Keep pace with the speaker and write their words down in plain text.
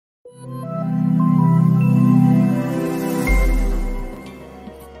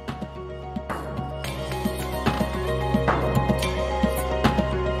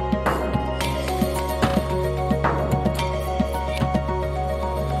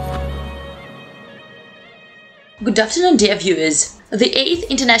Good afternoon, dear viewers. The 8th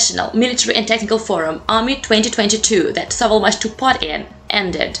International Military and Technical Forum Army 2022 that Sovelmash took part in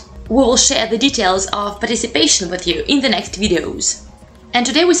ended. We will share the details of participation with you in the next videos. And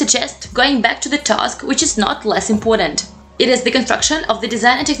today we suggest going back to the task which is not less important. It is the construction of the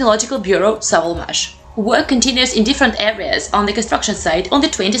Design and Technological Bureau Sovelmash. Work continues in different areas on the construction site on the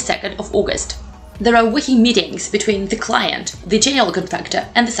 22nd of August. There are working meetings between the client, the general contractor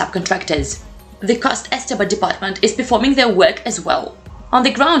and the subcontractors. The cost estimate department is performing their work as well. On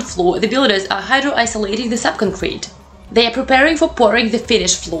the ground floor, the builders are hydro-isolating the subconcrete. They are preparing for pouring the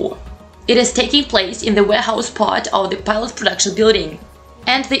finished floor. It is taking place in the warehouse part of the pilot production building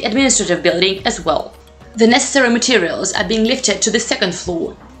and the administrative building as well. The necessary materials are being lifted to the second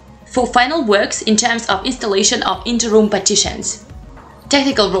floor for final works in terms of installation of inter-room partitions.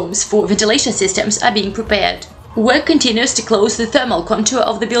 Technical rooms for ventilation systems are being prepared. Work continues to close the thermal contour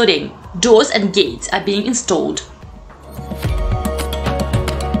of the building. Doors and gates are being installed.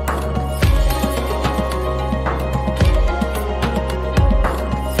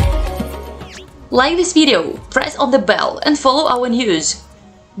 Like this video, press on the bell and follow our news.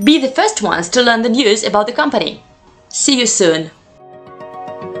 Be the first ones to learn the news about the company. See you soon!